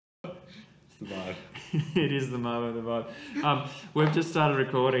the vibe. It is the moment of the vibe. We've just started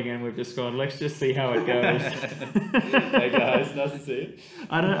recording and we've just gone, let's just see how it goes. Hey guys, nice to see you.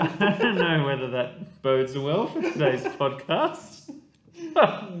 I don't know whether that bodes well for today's podcast.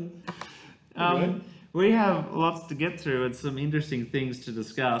 We have lots to get through and some interesting things to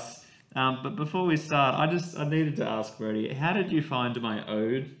discuss. But before we start, I needed to ask Brody, how did you find my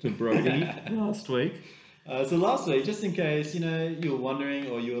ode to Brody last week? So last week, just in case you were wondering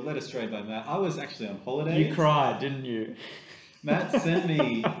or you were led astray by Matt, I was actually on holiday. You cried, didn't you? Matt sent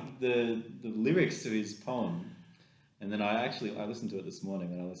me the lyrics to his poem, and then I listened to it this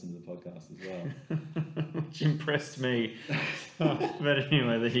morning when I listened to the podcast as well, which impressed me. But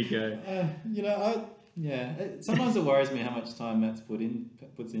anyway, there you go. Sometimes it worries me how much time Matt's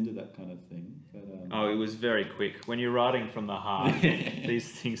puts into that kind of thing. But, it was very quick. When you're writing from the heart,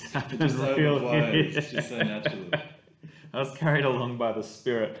 these things happen. It just overflows. It's just so natural. I was carried along by the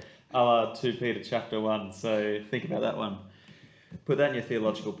Spirit, a la 2 Peter chapter 1. So think about that one. Put that in your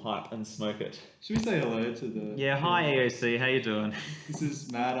theological pipe and smoke it. Should we say hello to the... Yeah, hi EOC, how you doing? This is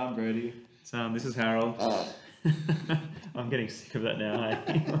Matt, I'm Brody. This is Harold. I'm getting sick of that now,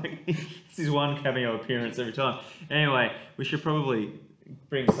 hey? This is one cameo appearance every time. Anyway, we should probably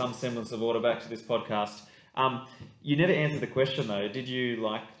bring some semblance of order back to this podcast. You never answered the question though. Did you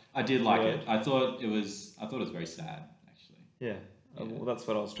like? I did like it. I thought it was very sad, actually. Yeah. Well, that's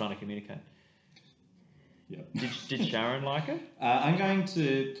what I was trying to communicate. Yeah. Did Sharon like it? I'm going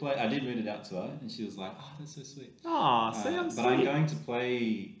to play. I did read it out to her, and she was like, "Oh, that's so sweet." Oh, sounds sweet. But I'm going to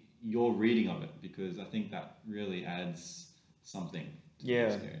play your reading of it because I think that really adds something to the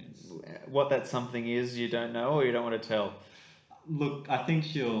experience. What that something is, you don't know, or you don't want to tell. Look, I think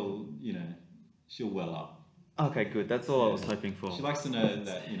she'll well up. Okay, good. That's all I was hoping for. She likes to know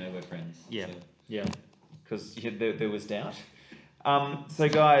that we're friends. Yeah, so. Yeah, because there was doubt. So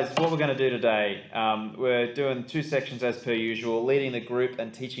guys, what we're going to do today, we're doing 2 sections as per usual, leading the group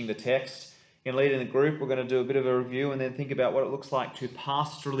and teaching the text. In leading the group, we're going to do a bit of a review and then think about what it looks like to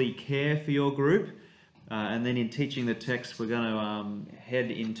pastorally care for your group. And then in teaching the text, we're going to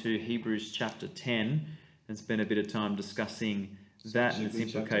head into Hebrews chapter 10 and spend a bit of time discussing that and its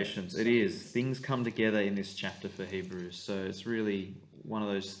implications. It is. Things come together in this chapter for Hebrews. So it's really one of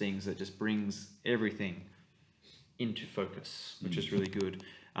those things that just brings everything into focus, which is really good.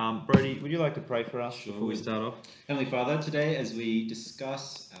 Brody, would you like to pray for us before we start off? Heavenly Father, today as we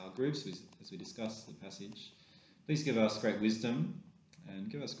discuss our groups, as we discuss the passage, please give us great wisdom and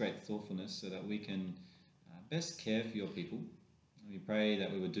give us great thoughtfulness so that we can best care for your people. And we pray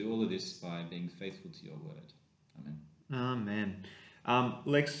that we would do all of this by being faithful to your word. Amen. Amen.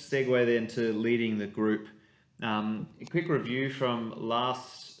 Let's segue then to leading the group. A quick review from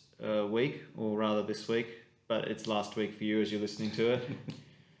last week, or rather this week, but it's last week for you as you're listening to it.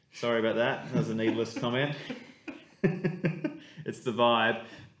 Sorry about that. That was a needless comment. It's the vibe.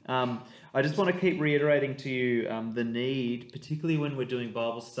 I just want to keep reiterating to you the need, particularly when we're doing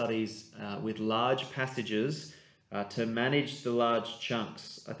Bible studies with large passages, to manage the large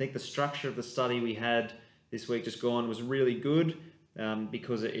chunks. I think the structure of the study we had this week just gone was really good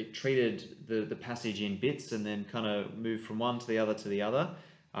because it treated the passage in bits and then kind of moved from one to the other.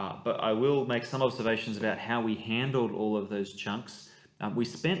 But I will make some observations about how we handled all of those chunks. We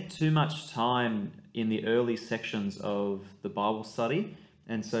spent too much time in the early sections of the Bible study,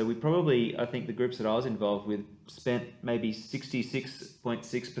 and so we probably, I think the groups that I was involved with spent maybe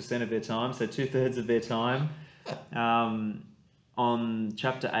 66.6% of their time, so 2/3 of their time, on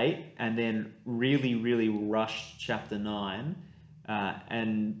chapter 8, and then really rushed chapter 9.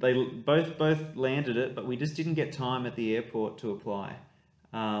 And they both landed it, but we just didn't get time at the airport to apply.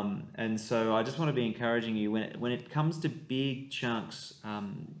 And so I just want to be encouraging you when it comes to big chunks,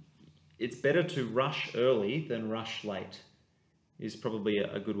 it's better to rush early than rush late, is probably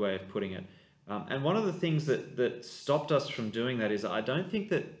a good way of putting it. And one of the things that stopped us from doing that is I don't think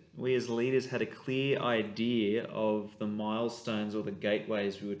that we as leaders had a clear idea of the milestones or the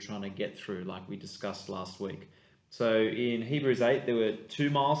gateways we were trying to get through, like we discussed last week. So in Hebrews 8, there were 2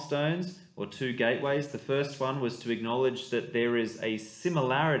 milestones or 2 gateways. The first one was to acknowledge that there is a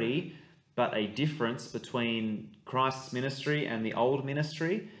similarity but a difference between Christ's ministry and the old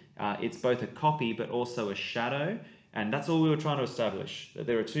ministry. It's both a copy but also a shadow. And that's all we were trying to establish, that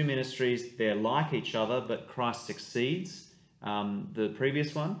there are 2 ministries, they're like each other, but Christ succeeds the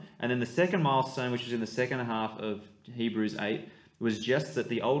previous one. And then the second milestone, which is in the second half of Hebrews 8, was just that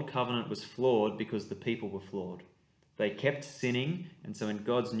the old covenant was flawed because the people were flawed. They kept sinning, and so in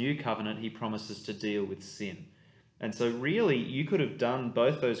God's new covenant, he promises to deal with sin. And so really, you could have done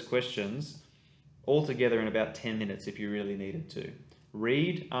both those questions all together in about 10 minutes if you really needed to.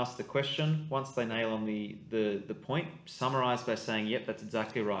 read, ask the question. Once they nail on the point, summarize by saying, yep, that's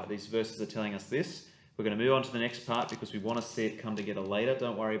exactly right. These verses are telling us this. We're going to move on to the next part because we want to see it come together later.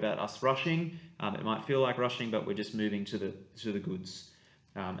 Don't worry about us rushing. It might feel like rushing, but we're just moving to the goods,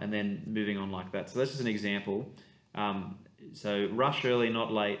 and then moving on like that. So that's just an example. So rush early,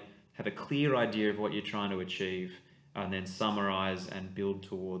 not late. Have a clear idea of what you're trying to achieve, and then summarize and build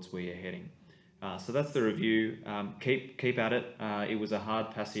towards where you're heading. So that's the review. Keep at it. It was a hard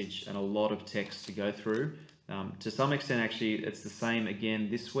passage and a lot of text to go through. To some extent, actually, it's the same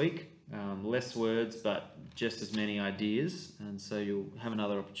again this week. Less words, but just as many ideas. And so you'll have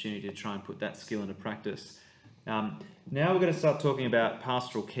another opportunity to try and put that skill into practice. Now we're going to start talking about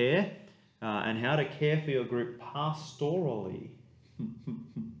pastoral care and how to care for your group pastorally.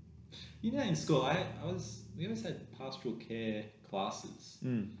 In school, we always had pastoral care classes.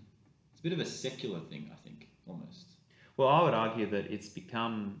 It's a bit of a secular thing, I think, almost. Well, I would argue that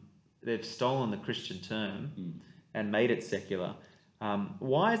they've stolen the Christian term and made it secular.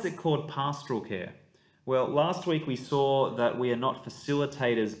 Why is it called pastoral care? Well, last week we saw that we are not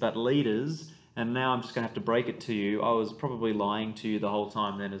facilitators but leaders, and now I'm just going to have to break it to you. I was probably lying to you the whole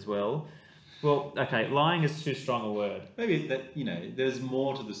time then as well. Well, okay, lying is too strong a word. Maybe that, there's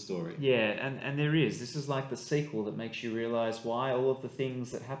more to the story. Yeah, and there is. This is like the sequel that makes you realise why all of the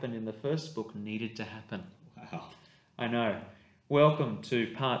things that happened in the first book needed to happen. Wow. I know. Welcome to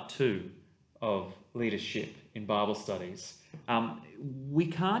part 2 of leadership in Bible studies. We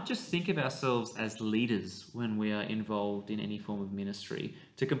can't just think of ourselves as leaders when we are involved in any form of ministry.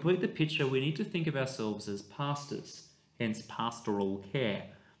 To complete the picture, we need to think of ourselves as pastors, hence pastoral care.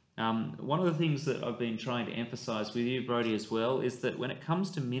 One of the things that I've been trying to emphasize with you, Brody, as well, is that when it comes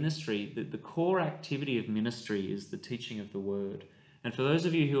to ministry, the core activity of ministry is the teaching of the word. And for those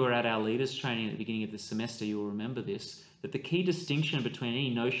of you who are at our leaders training at the beginning of the semester, you'll remember this, that the key distinction between any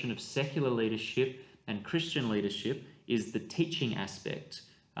notion of secular leadership and Christian leadership is the teaching aspect.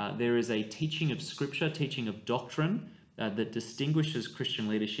 There is a teaching of scripture, teaching of doctrine that distinguishes Christian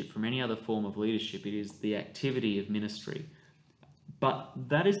leadership from any other form of leadership. It is the activity of ministry. But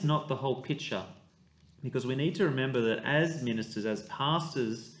that is not the whole picture, because we need to remember that as ministers, as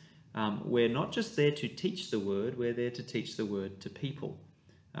pastors, we're not just there to teach the word, we're there to teach the word to people.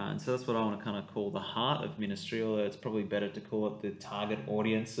 And so that's what I want to kind of call the heart of ministry, although it's probably better to call it the target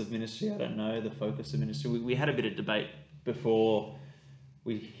audience of ministry. I don't know, the focus of ministry. We had a bit of debate before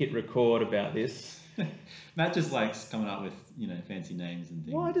we hit record about this. Matt just likes coming up with, fancy names and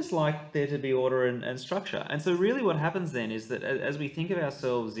things. Well, I just like there to be order and structure. And so really what happens then is that as we think of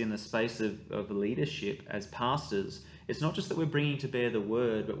ourselves in the space of leadership as pastors, it's not just that we're bringing to bear the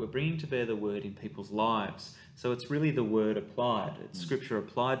word, but we're bringing to bear the word in people's lives. So it's really the word applied. It's scripture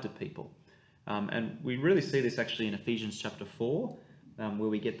applied to people. And we really see this actually in Ephesians chapter 4, where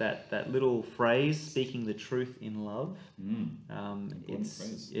we get that little phrase, speaking the truth in love.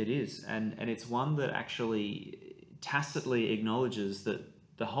 It is. And it's one that actually tacitly acknowledges that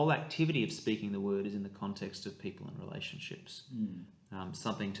the whole activity of speaking the word is in the context of people and relationships.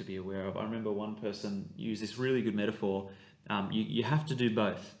 Something to be aware of. I remember one person used this really good metaphor. You have to do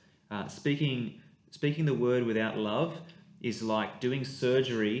both. Speaking the word without love is like doing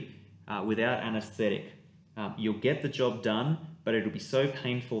surgery without anesthetic. You'll get the job done, but it'll be so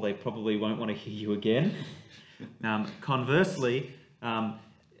painful they probably won't want to hear you again. Conversely,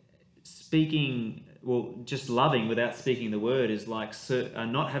 just loving without speaking the word is like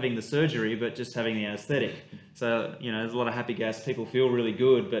not having the surgery, but just having the anesthetic. So, there's a lot of happy gas. People feel really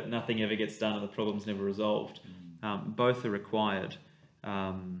good, but nothing ever gets done and the problem's never resolved. Both are required.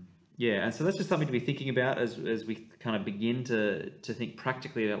 And so that's just something to be thinking about as we kind of begin to think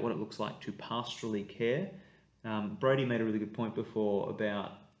practically about what it looks like to pastorally care. Brody made a really good point before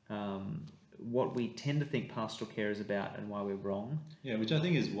about what we tend to think pastoral care is about and why we're wrong. Yeah, which I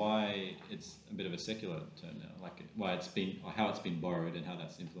think is why it's a bit of a secular term now, like why it's been, or how it's been borrowed and how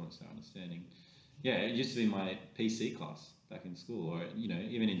that's influenced our understanding. Yeah, it used to be my PC class back in school, or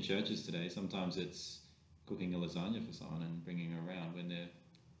even in churches today, sometimes it's cooking a lasagna for someone and bringing her around when they're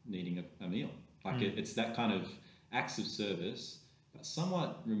needing a meal. Like it's that kind of acts of service, but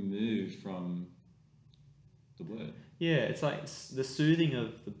somewhat removed from the word. Yeah, it's like the soothing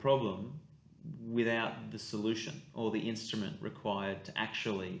of the problem without the solution or the instrument required to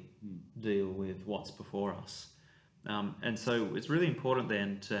actually deal with what's before us. And so it's really important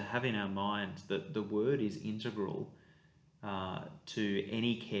then to have in our mind that the word is integral to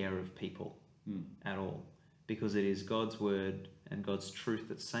any care of people at all, because it is God's word and God's truth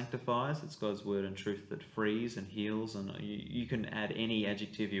that sanctifies. It's God's word and truth that frees and heals, and you can add any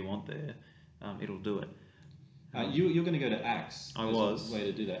adjective you want there. It'll do it. You're going to go to Acts. I There's was. a way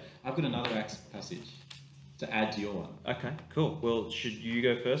to do that. I've got another Acts passage to add to your one. Okay, cool. Well, should you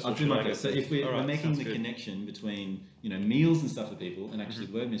go first? I'll do my first. So if we're All right, making sounds the good. connection between meals and stuff for people and actually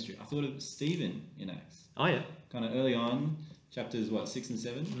word ministry, I thought of Stephen in Acts. Oh yeah. Kind of early on, chapters 6 and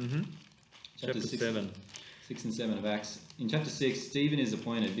 7. Mm-hmm. Chapter 7. 6 and 7 of Acts. In chapter 6, Stephen is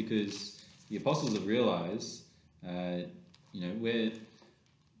appointed because the apostles have realized, where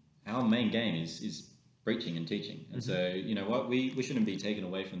our main game is preaching and teaching. And so, we shouldn't be taken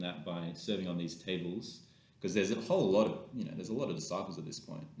away from that by serving on these tables, because there's a whole lot of, there's a lot of disciples at this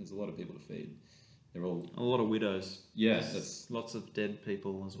point. There's a lot of people to feed. They're all... A lot of widows. Yeah, There's lots of dead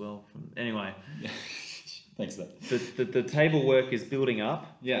people as well. Anyway. Thanks for that. The table work is building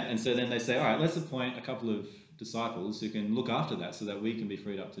up. Yeah, and so then they say, all right, let's appoint a couple of disciples who can look after that so that we can be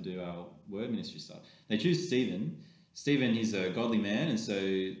freed up to do our word ministry stuff. They choose Stephen. Stephen, he's a godly man, and so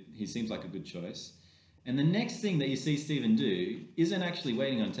he seems like a good choice. And the next thing that you see Stephen do isn't actually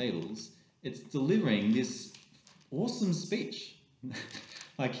waiting on tables. It's delivering this awesome speech.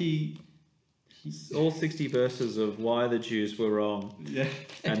 Like he's all 60 verses of why the Jews were wrong. Yeah.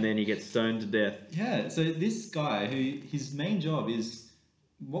 And then he gets stoned to death. Yeah, so this guy, who his main job is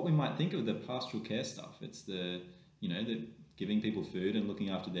what we might think of the pastoral care stuff. It's the giving people food and looking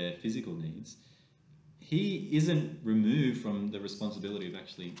after their physical needs. He isn't removed from the responsibility of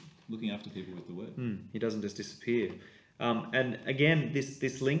actually looking after people with the word. He doesn't just disappear. And again,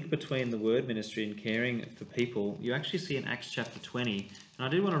 this link between the word ministry and caring for people, you actually see in Acts chapter 20. And I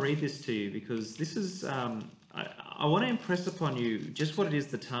do want to read this to you because this is, I want to impress upon you just what it is,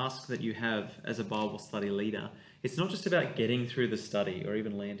 the task that you have as a Bible study leader. It's not just about getting through the study or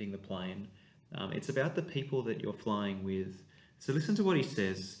even landing the plane. It's about the people that you're flying with. So listen to what he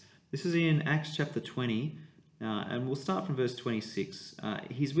says. This is in Acts chapter 20. And we'll start from verse 26.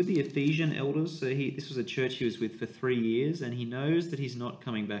 He's with the Ephesian elders. So this was a church he was with for 3 years, and he knows that he's not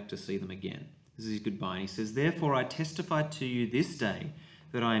coming back to see them again. This is his goodbye. And he says, "Therefore I testify to you this day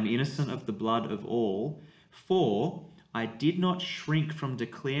that I am innocent of the blood of all, for I did not shrink from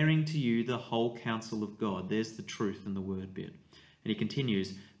declaring to you the whole counsel of God." There's the truth in the word bit. And he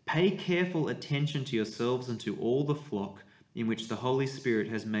continues, "Pay careful attention to yourselves and to all the flock in which the Holy Spirit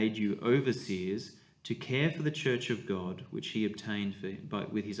has made you overseers, to care for the church of God, which he obtained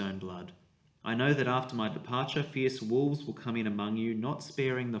with his own blood. I know that after my departure, fierce wolves will come in among you, not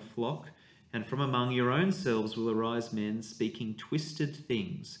sparing the flock, and from among your own selves will arise men speaking twisted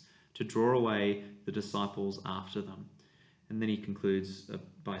things to draw away the disciples after them." And then he concludes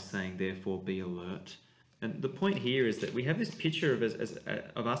by saying, "Therefore be alert." And the point here is that we have this picture of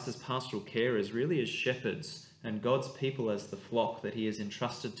us as pastoral carers, really as shepherds, and God's people as the flock that he has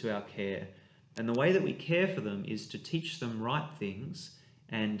entrusted to our care. And the way that we care for them is to teach them right things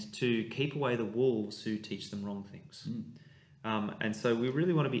and to keep away the wolves who teach them wrong things. And so we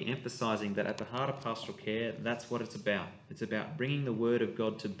really want to be emphasizing that at the heart of pastoral care, that's what it's about. It's about bringing the word of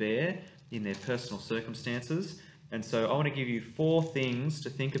God to bear in their personal circumstances. And so I want to give you 4 things to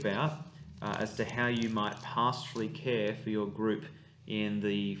think about as to how you might pastorally care for your group in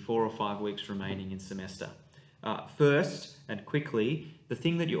the 4 or 5 weeks remaining in semester. First, and quickly, the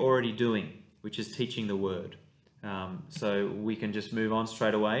thing that you're already doing, which is teaching the word. So we can just move on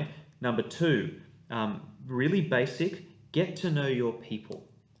straight away. Number 2, really basic, get to know your people.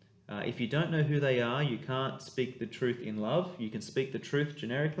 If you don't know who they are, you can't speak the truth in love. You can speak the truth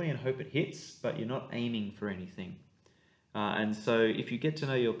generically and hope it hits, but you're not aiming for anything. And so if you get to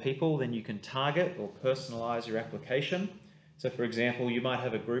know your people, then you can target or personalize your application. So for example, you might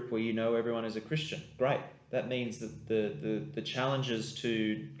have a group where you know everyone is a Christian. Great. That means that the challenges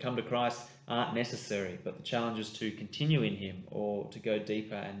to come to Christ aren't necessary, but the challenges to continue in him or to go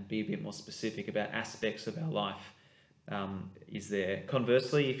deeper and be a bit more specific about aspects of our life is there.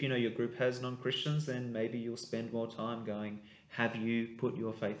 Conversely, if you know your group has non-Christians, then maybe you'll spend more time going, have you put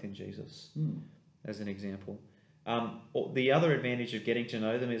your faith in Jesus? As an example. The other advantage of getting to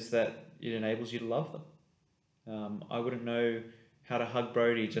know them is that it enables you to love them. I wouldn't know how to hug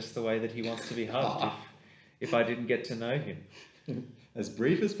Brody just the way that he wants to be hugged if I didn't get to know him. As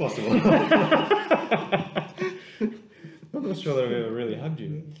brief as possible. I'm not sure that I've ever really hugged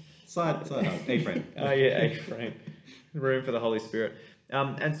you. Side hug, A-frame. Oh yeah, A-frame. Room for the Holy Spirit.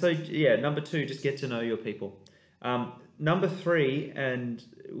 And so, number 2, just get to know your people. Number 3, and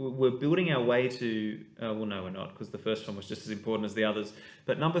we're building our way to... well, no, we're not, because the first one was just as important as the others.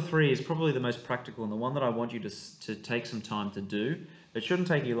 But number 3 is probably the most practical and the one that I want you to take some time to do. It shouldn't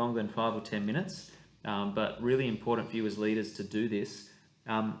take you longer than 5 or 10 minutes, but really important for you as leaders to do this.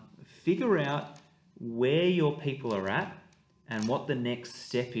 Figure out where your people are at and what the next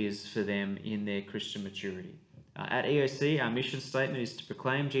step is for them in their Christian maturity. At EOC, our mission statement is to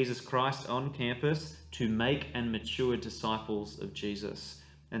proclaim Jesus Christ on campus to make and mature disciples of Jesus.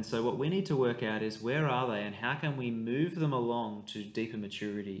 And so what we need to work out is where are they and how can we move them along to deeper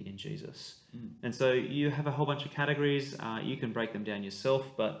maturity in Jesus. And so you have a whole bunch of categories. You can break them down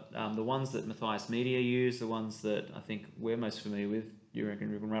yourself, but the ones that Matthias Media use, the ones that I think we're most familiar with, you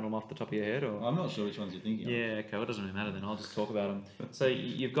reckon you can rattle them off the top of your head? Or I'm not sure which ones you're thinking of. Yeah, okay, well, it doesn't really matter then. I'll just talk about them. So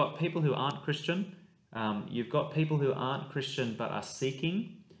you've got people who aren't Christian. You've got people who aren't Christian but are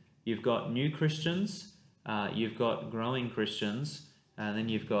seeking. You've got new Christians. You've got growing Christians. And then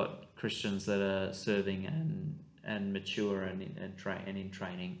you've got Christians that are serving and mature and in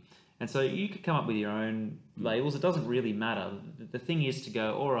training. And so you could come up with your own labels. It doesn't really matter. The thing is to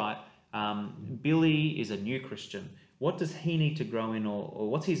go, all right, Billy is a new Christian. What does he need to grow in, or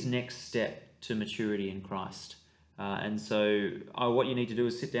what's his next step to maturity in Christ? And so what you need to do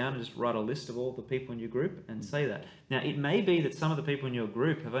is sit down and just write a list of all the people in your group and say that. Now, it may be that some of the people in your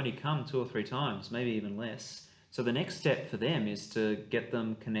group have only come 2 or 3 times, maybe even less. So the next step for them is to get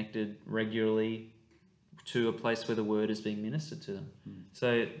them connected regularly to a place where the word is being ministered to them.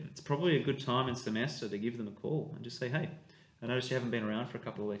 So it's probably a good time in semester to give them a call and just say, hey, I noticed you haven't been around for a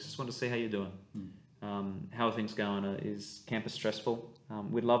couple of weeks. Just want to see how you're doing. How are things going? Is campus stressful?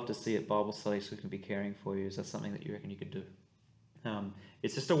 We'd love to see it Bible study so we can be caring for you. Is that something that you reckon you could do?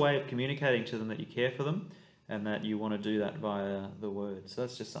 It's just a way of communicating to them that you care for them and that you want to do that via the word. So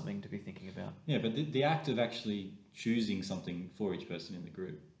that's just something to be thinking about. Yeah, but the act of actually choosing something for each person in the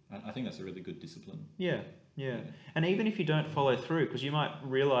group, I think that's a really good discipline. Yeah. And even if you don't follow through, because you might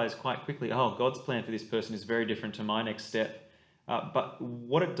realize quite quickly, oh, God's plan for this person is very different to my next step. But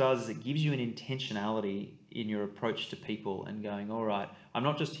what it does is it gives you an intentionality in your approach to people and going, all right, I'm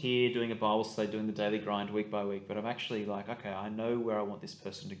not just here doing a Bible study, doing the daily grind week by week, but I'm actually like, okay, I know where I want this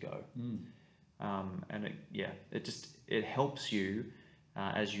person to go. And it helps you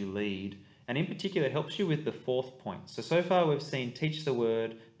as you lead. And in particular, it helps you with the 4th point. So far we've seen teach the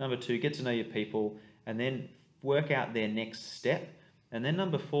word. Number 2, get to know your people, and then work out their next step. And then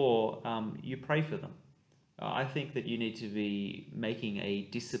number 4, you pray for them. I think that you need to be making a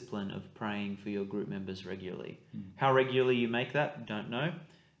discipline of praying for your group members regularly. How regularly you make that, don't know.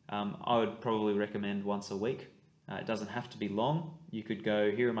 I would probably recommend once a week. It doesn't have to be long. You could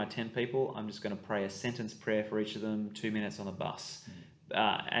go, here are my 10 people. I'm just going to pray a sentence prayer for each of them, 2 minutes on the bus.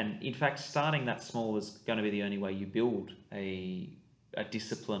 And in fact, starting that small is going to be the only way you build a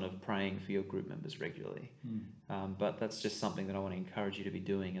discipline of praying for your group members regularly. But that's just something that I want to encourage you to be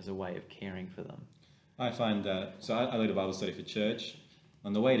doing as a way of caring for them. I find that, so I lead a Bible study for church.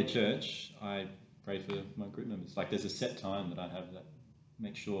 On the way to church, I pray for my group members. Like there's a set time that I have that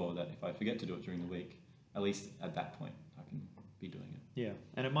make sure that if I forget to do it during the week, at least at that point, I can be doing it. Yeah,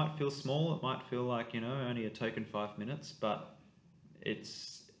 and it might feel small. It might feel like, only a token 5 minutes, but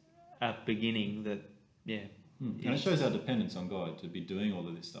it's a beginning that, And it shows our dependence on God to be doing all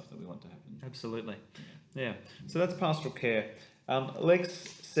of this stuff that we want to happen. Absolutely. Yeah. So that's pastoral care.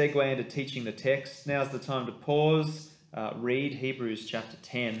 Let's segue into teaching the text. Now's the time to pause, read Hebrews chapter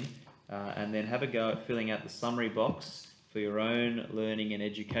 10, and then have a go at filling out the summary box for your own learning and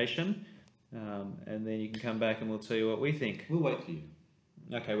education. And then you can come back and we'll tell you what we think. We'll wait for you.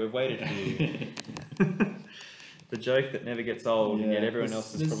 Okay, we've waited for you. The joke that never gets old, and yet everyone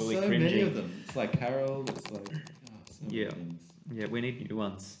else is probably so cringing. Many of them. It's like Harold. It's like many things. Yeah, we need new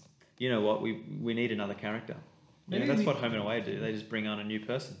ones. You know what? We need another character. Maybe That's what Home and Away do. They just bring on a new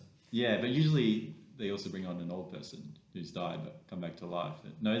person. Yeah, but usually they also bring on an old person who's died but come back to life.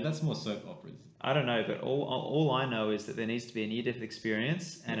 No, that's more soap operas. I don't know, but all I know is that there needs to be a near-death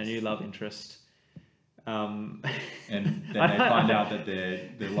experience and a new love interest. And then they find out that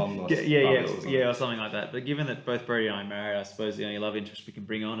they're long lost. Yeah, or something like that. But given that both Brody and I are married, I suppose the only love interest we can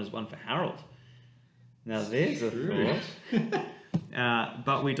bring on is one for Harold. Now there's a thought.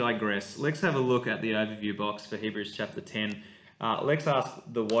 But we digress. Let's have a look at the overview box for Hebrews chapter 10. Let's ask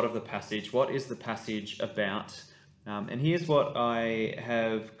the what of the passage. What is the passage about? And here's what I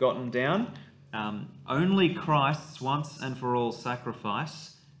have gotten down. Only Christ's once and for all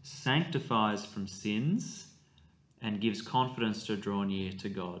sacrifice sanctifies from sins and gives confidence to draw near to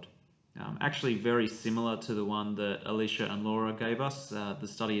God. Actually very similar to the one that Alicia and Laura gave us. The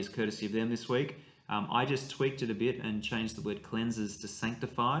study is courtesy of them this week. I just tweaked it a bit and changed the word cleanses to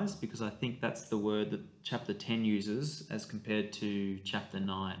sanctifies because I think that's the word that chapter 10 uses as compared to chapter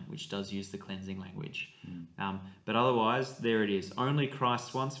 9, which does use the cleansing language. But otherwise, there it is. Only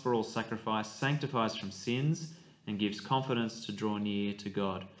Christ's once for all sacrifice sanctifies from sins and gives confidence to draw near to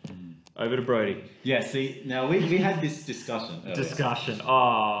God. Over to Brody. Yeah, see, now we had this discussion earlier.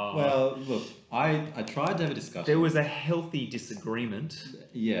 Oh. Well, look, I tried to have a discussion. There was a healthy disagreement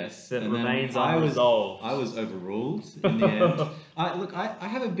Yes, that and then remains I unresolved. was overruled in the end. I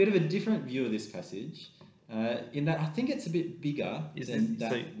have a bit of a different view of this passage, in that I think it's a bit bigger than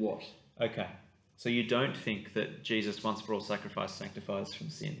that. What? Okay. So you don't think that Jesus once for all sacrifice sanctifies from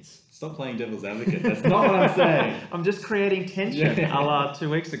sins? Stop playing devil's advocate. That's not what I'm saying. I'm just creating tension, Yeah. a la 2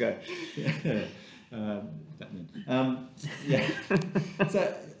 weeks ago. Yeah. Yeah.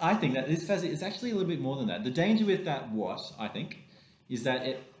 So I think that this passage is actually a little bit more than that. The danger with that what, I think, is that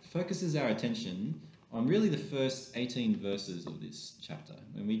it focuses our attention on really the first 18 verses of this chapter,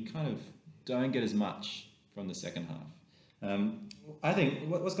 and we kind of don't get as much from the second half. I think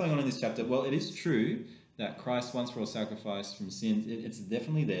what's going on in this chapter, well, it is true that Christ once for all sacrificed from sins. It's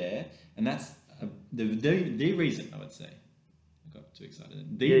definitely there, and that's the reason, I would say. I got too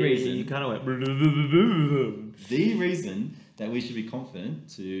excited. Reason you kind of went. The reason that we should be confident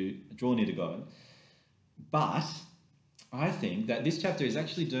to draw near to God. But I think that this chapter is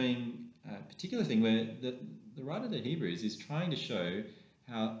actually doing a particular thing where the writer of the Hebrews is trying to show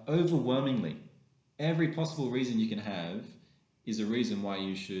how overwhelmingly every possible reason you can have is a reason why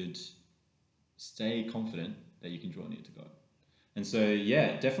you should stay confident that you can draw near to God. And so,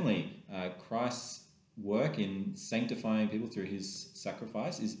 yeah, definitely Christ's work in sanctifying people through his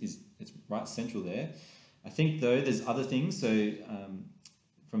sacrifice is it's right central there. I think, though, there's other things. So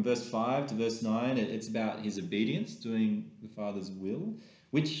from verse 5 to verse 9, it's about his obedience, doing the Father's will,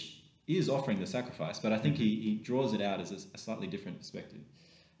 which is offering the sacrifice, but I think he draws it out as a slightly different perspective.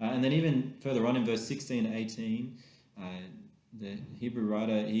 And then even further on in verse 16 and 18, the Hebrew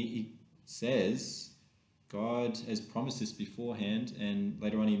writer, he says God has promised this beforehand, and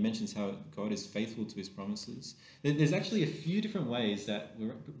later on he mentions how God is faithful to his promises. There's actually a few different ways that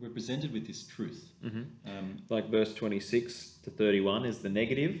we're presented with this truth. Like verse 26 to 31 is the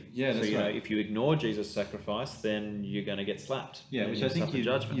negative. Yeah, that's so, right. If you ignore Jesus' sacrifice, then you're going to get slapped. Yeah, which I think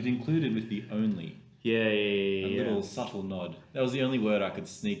you've included with the only. Yeah. A little subtle nod. That was the only word I could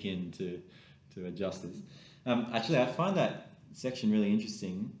sneak in to adjust this. Actually, I find that section really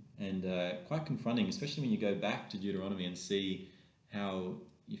interesting and quite confronting, especially when you go back to Deuteronomy and see how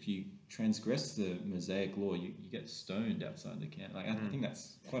if you transgress the Mosaic law, you get stoned outside the camp. I think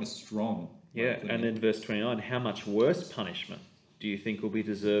that's quite a strong. Yeah, and then verse 29, how much worse punishment do you think will be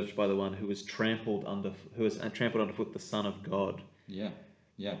deserved by the one who has trampled underfoot the Son of God? Yeah.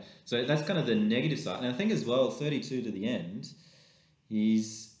 Yeah, so that's kind of the negative side. And I think as well, 32 to the end,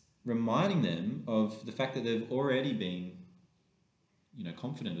 he's reminding them of the fact that they've already been,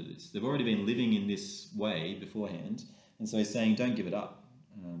 confident of this. They've already been living in this way beforehand. And so he's saying, don't give it up.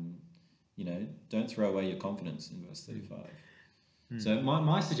 Don't throw away your confidence in verse 35. So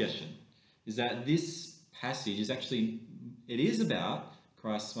my suggestion is that this passage is actually, it is about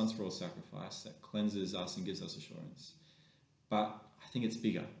Christ's once for all sacrifice that cleanses us and gives us assurance. But I think it's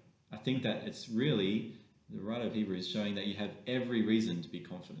bigger. I think that it's really, the writer of Hebrews showing that you have every reason to be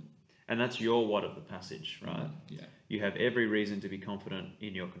confident. And that's your what of the passage, right? Yeah. You have every reason to be confident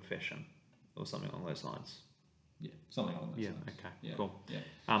in your confession, or something along those lines. Yeah, something along those lines. Okay, yeah. Cool.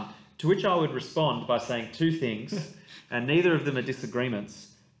 Yeah. To which I would respond by saying two things, and neither of them are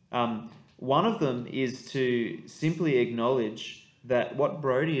disagreements. One of them is to simply acknowledge that what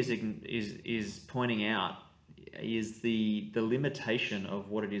Brody is pointing out is the limitation of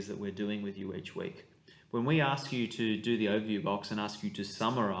what it is that we're doing with you each week. When we ask you to do the overview box and ask you to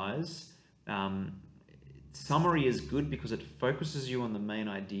summarize, summary is good because it focuses you on the main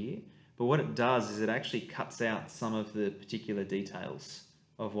idea, but what it does is it actually cuts out some of the particular details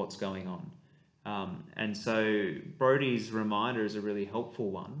of what's going on. And so Brody's reminder is a really helpful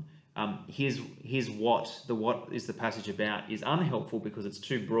one. His what is the passage about is unhelpful because it's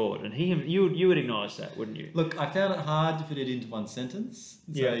too broad, and you would acknowledge that, wouldn't you? Look, I found it hard to fit it into one sentence.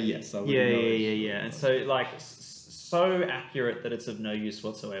 So yes, I would. Yeah. And so so accurate that it's of no use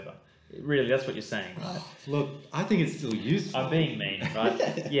whatsoever. Really, that's what you're saying, right? Look, I think it's still useful. I'm being mean,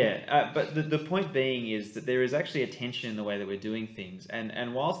 right? But the point being is that there is actually a tension in the way that we're doing things.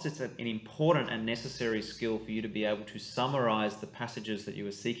 And whilst it's an important and necessary skill for you to be able to summarize the passages that you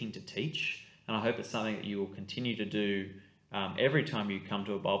are seeking to teach, and I hope it's something that you will continue to do every time you come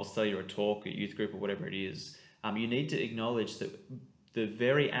to a Bible study or a talk, a youth group or whatever it is, you need to acknowledge that the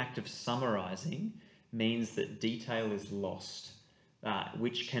very act of summarizing means that detail is lost.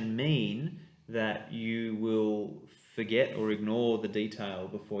 Which can mean that you will forget or ignore the detail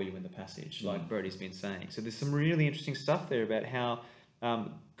before you in the passage, like Brody's been saying. So there's some really interesting stuff there about how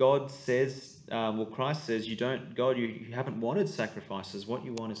Christ says, you haven't wanted sacrifices. What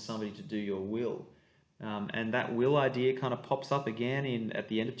you want is somebody to do your will. And that will idea kind of pops up again at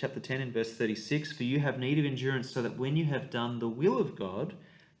the end of chapter 10 in verse 36. For you have need of endurance so that when you have done the will of God,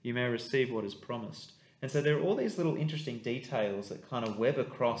 you may receive what is promised. And so there are all these little interesting details that kind of web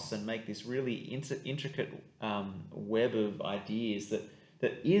across and make this really intricate web of ideas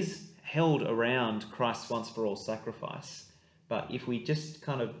that is held around Christ's once for all sacrifice. But if we just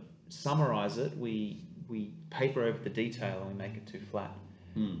kind of summarize it, we paper over the detail and we make it too flat.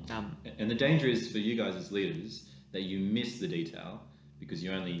 And the danger is for you guys as leaders that you miss the detail because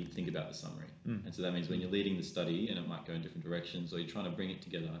you only think about the summary. And so that means when you're leading the study and it might go in different directions or you're trying to bring it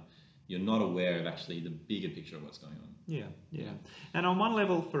together, you're not aware of actually the bigger picture of what's going on. Yeah. And on one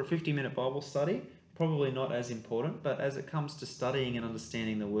level, for a 50-minute Bible study, probably not as important, but as it comes to studying and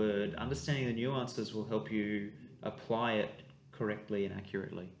understanding the Word, understanding the nuances will help you apply it correctly and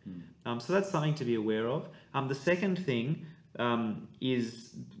accurately. So that's something to be aware of. The second thing is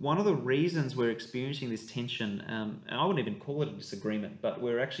one of the reasons we're experiencing this tension, and I wouldn't even call it a disagreement, but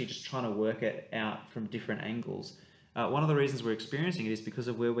we're actually just trying to work it out from different angles. One of the reasons we're experiencing it is because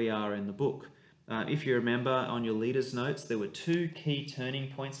of where we are in the book. If you remember on your leaders' notes, there were two key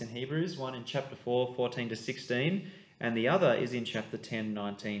turning points in Hebrews, one in chapter 4, 14 to 16, and the other is in chapter 10,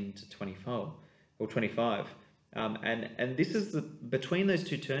 19 to 24, or 25. And this is between those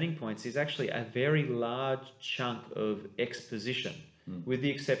two turning points is actually a very large chunk of exposition, with the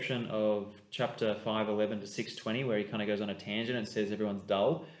exception of chapter 5:11 to 6:20, where he kind of goes on a tangent and says everyone's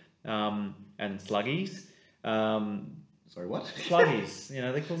dull and sluggies. Sorry, what? Sluggies.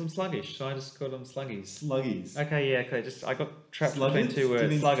 They call them sluggish, so I just call them sluggies. Sluggies. Okay, I got trapped between Sluggards? two words. Do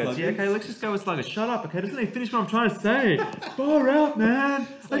you mean Sluggards. Yeah, sluggards? okay, let's just go with sluggards. Shut up, okay? Doesn't he finish what I'm trying to say? Far out, man.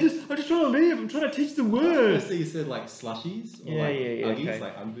 I'm just trying to live. I'm trying to teach the word. So you said like slushies or Yeah, like yeah, Uggies, okay.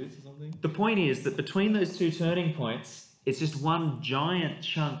 like Ugg-boots or something? The point is that between those two turning points, it's just one giant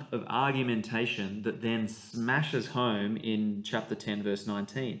chunk of argumentation that then smashes home in chapter 10, verse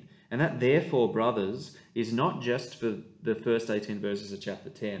 19. And that, therefore, brothers, is not just for the first 18 verses of chapter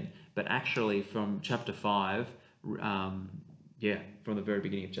 10, but actually from chapter 5, from the very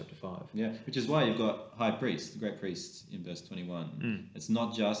beginning of chapter 5. Yeah, which is why you've got high priest, the great priest in verse 21. It's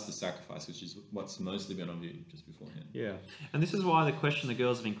not just the sacrifice, which is what's mostly been on view just beforehand. Yeah, and this is why the question the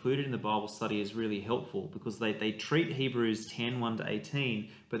girls have included in the Bible study is really helpful, because they treat Hebrews 10, 1 to 18,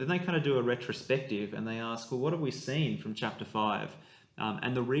 but then they kind of do a retrospective and they ask, well, what have we seen from chapter 5?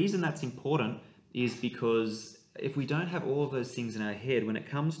 And the reason that's important is because if we don't have all of those things in our head, when it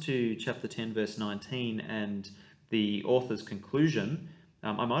comes to chapter 10, verse 19 and the author's conclusion,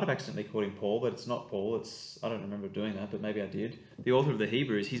 I might have accidentally called him Paul, but it's not Paul. I don't remember doing that, but maybe I did. The author of the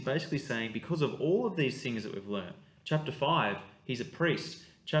Hebrews, he's basically saying because of all of these things that we've learned, chapter 5, he's a priest.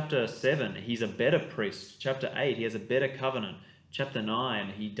 Chapter 7, he's a better priest. Chapter 8, he has a better covenant. Chapter 9,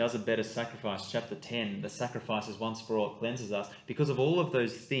 he does a better sacrifice. Chapter 10, the sacrifice is once for all, it cleanses us. Because of all of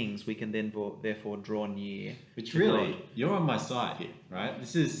those things, we can then therefore draw near. Which really, you're on my side here, right?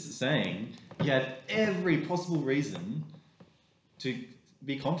 This is saying you had every possible reason to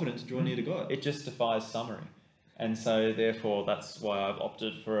be confident to draw near to God. It just defies summary. And so therefore, that's why I've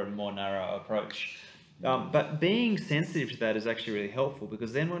opted for a more narrow approach. But being sensitive to that is actually really helpful,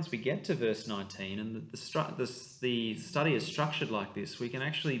 because then once we get to verse 19 and the study is structured like this, we can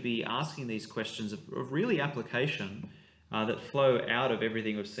actually be asking these questions of really application that flow out of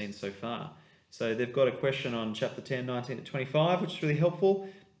everything we've seen so far. So they've got a question on chapter 10, 19 to 25, which is really helpful,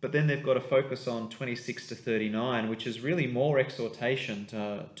 but then they've got a focus on 26 to 39, which is really more exhortation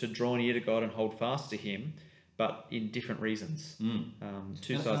to draw near to God and hold fast to Him, but in different reasons.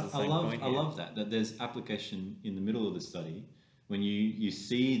 Two sides of the same coin here. I love that there's application in the middle of the study. When you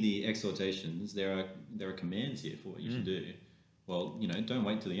see the exhortations, there are commands here for what you should do. Well, don't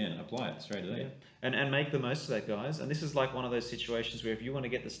wait till the end. Apply it straight away. Yeah. And make the most of that, guys. And this is like one of those situations where if you want to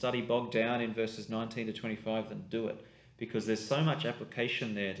get the study bogged down in verses 19 to 25, then do it. Because there's so much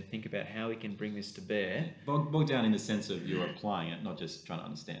application there to think about how we can bring this to bear. Bogged down in the sense of you're applying it, not just trying to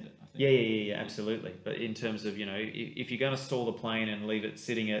understand it, I think. Yeah, absolutely. But in terms of, if you're going to stall the plane and leave it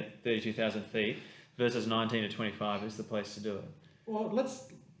sitting at 32,000 feet, verses 19 to 25 is the place to do it. Well,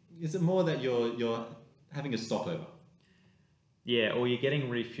 is it more that you're having a stopover? Yeah, or you're getting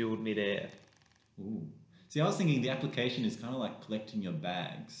refueled midair. Ooh. See, I was thinking the application is kind of like collecting your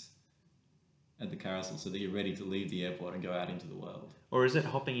bags at the carousel so that you're ready to leave the airport and go out into the world. Or is it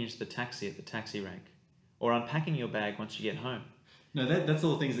hopping into the taxi at the taxi rank? Or unpacking your bag once you get home? No, that's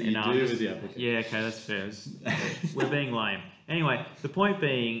all things that you do with the application. Yeah, okay, that's fair. We're being lame. Anyway, the point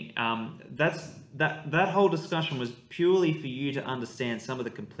being, that whole discussion was purely for you to understand some of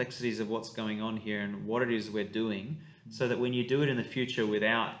the complexities of what's going on here and what it is we're doing, so that when you do it in the future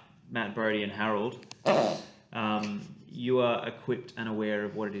without Matt, Brody, and Harold, you are equipped and aware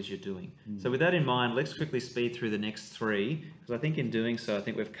of what it is you're doing. So with that in mind, let's quickly speed through the next three, because I think in doing so, I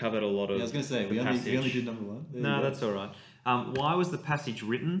think we've covered a lot of. I was going to say we only did number one. No, that's all right. Why was the passage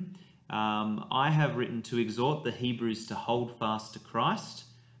written? I have written to exhort the Hebrews to hold fast to Christ.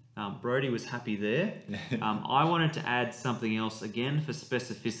 Brody was happy there. I wanted to add something else again for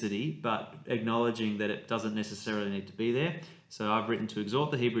specificity, but acknowledging that it doesn't necessarily need to be there. So I've written to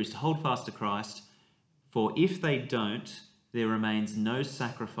exhort the Hebrews to hold fast to Christ, for if they don't, there remains no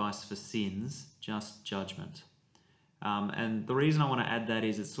sacrifice for sins, just judgment. And the reason I want to add that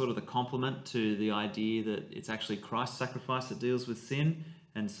is it's sort of the complement to the idea that it's actually Christ's sacrifice that deals with sin.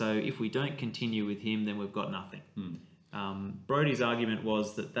 And so if we don't continue with him, then we've got nothing. Brody's argument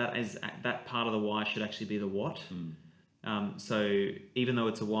was that part of the why should actually be the what. So even though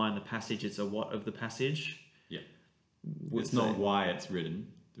it's a why in the passage, it's a what of the passage. Yeah. It's not why it's written.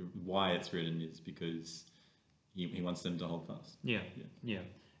 The why it's written is because he wants them to hold fast. Yeah.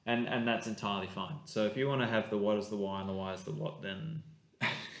 And that's entirely fine. So if you want to have the what is the why and the why is the what, then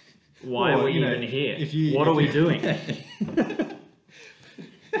why are we even here? What are we doing?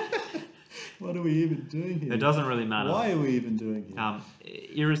 What are we even doing here? It doesn't really matter. Why are we even doing here?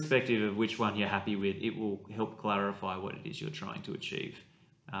 Irrespective of which one you're happy with, it will help clarify what it is you're trying to achieve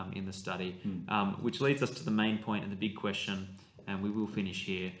in the study. Which leads us to the main point and the big question, and we will finish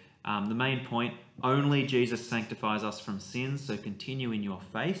here. The main point, only Jesus sanctifies us from sins, so continue in your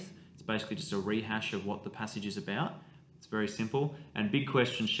faith. It's basically just a rehash of what the passage is about. It's very simple. And big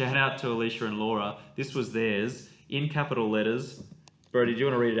question, shout out to Alicia and Laura. This was theirs, in capital letters. Brody, do you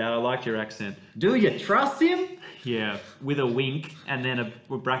want to read it out? I liked your accent. Do you trust him? Yeah, with a wink and then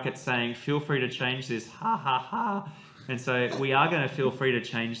a bracket saying, feel free to change this, ha ha ha. And so we are going to feel free to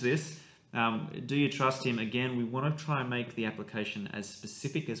change this. Do you trust him? Again, we want to try and make the application as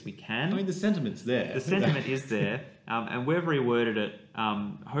specific as we can. I mean, the sentiment's there. The sentiment is there, and we've reworded it.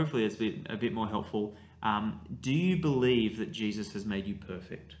 Hopefully it's a bit more helpful. Do you believe that Jesus has made you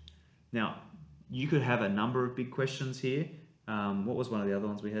perfect? Now, you could have a number of big questions here. What was one of the other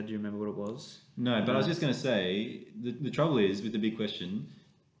ones we had? Do you remember what it was? No, but I was just going to say, the trouble is with the big question,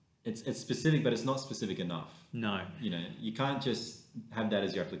 it's specific, but it's not specific enough. No. You can't just have that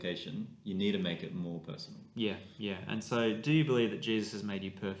as your application. You need to make it more personal. Yeah. And so, do you believe that Jesus has made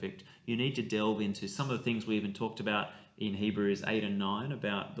you perfect? You need to delve into some of the things we even talked about in Hebrews 8 and 9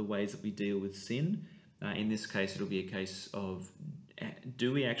 about the ways that we deal with sin. In this case, it'll be a case of,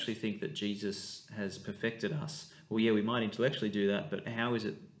 do we actually think that Jesus has perfected us? Well, yeah, we might intellectually do that, but how is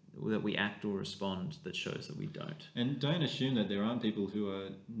it that we act or respond that shows that we don't? And don't assume that there aren't people who are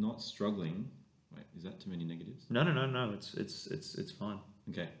not struggling. Wait, is that too many negatives? No. It's fine.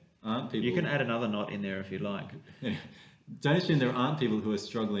 Okay. Aren't people? You can add another not in there if you like. Don't assume there aren't people who are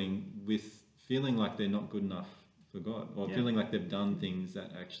struggling with feeling like they're not good enough for God, or feeling like they've done things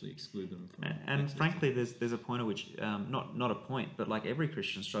that actually exclude them from. And frankly, there's a point at which not a point, but like every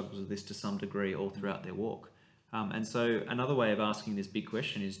Christian struggles with this to some degree all throughout their walk. And so another way of asking this big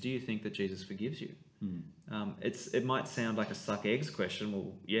question is, do you think that Jesus forgives you? It might sound like a suck eggs question.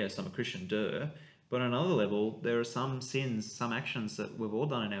 Well, yes, I'm a Christian, duh. But on another level, there are some sins, some actions that we've all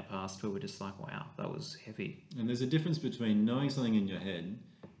done in our past where we're just like, wow, that was heavy. And there's a difference between knowing something in your head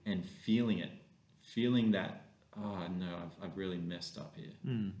and feeling it. Feeling that, oh no, I've really messed up here.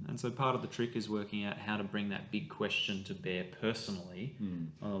 And so part of the trick is working out how to bring that big question to bear personally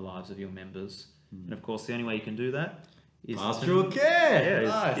on the lives of your members. And of course, the only way you can do that is pastoral care.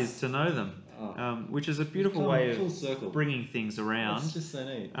 Yeah, is to know them, which is a beautiful way of bringing things around. That's just so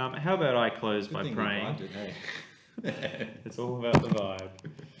neat. How about I close by praying? It's all about the vibe.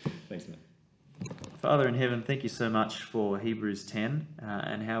 Thanks, man. Father in heaven, thank you so much for Hebrews 10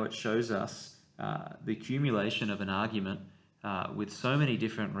 and how it shows us the accumulation of an argument with so many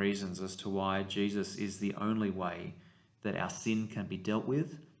different reasons as to why Jesus is the only way that our sin can be dealt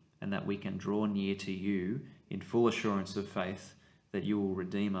with, and that we can draw near to you in full assurance of faith that you will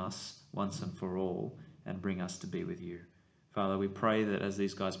redeem us once and for all and bring us to be with you. Father, we pray that as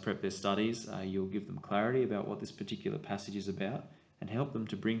these guys prep their studies, you'll give them clarity about what this particular passage is about and help them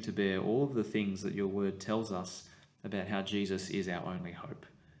to bring to bear all of the things that your word tells us about how Jesus is our only hope.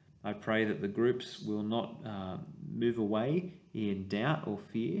 I pray that the groups will not move away in doubt or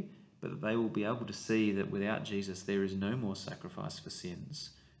fear, but that they will be able to see that without Jesus there is no more sacrifice for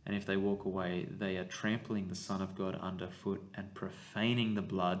sins. And if they walk away, they are trampling the Son of God underfoot and profaning the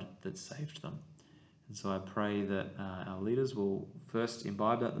blood that saved them. And so I pray that our leaders will first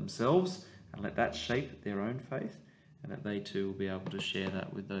imbibe that themselves and let that shape their own faith, and that they too will be able to share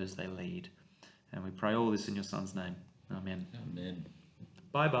that with those they lead. And we pray all this in your Son's name. Amen. Amen.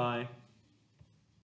 Bye bye.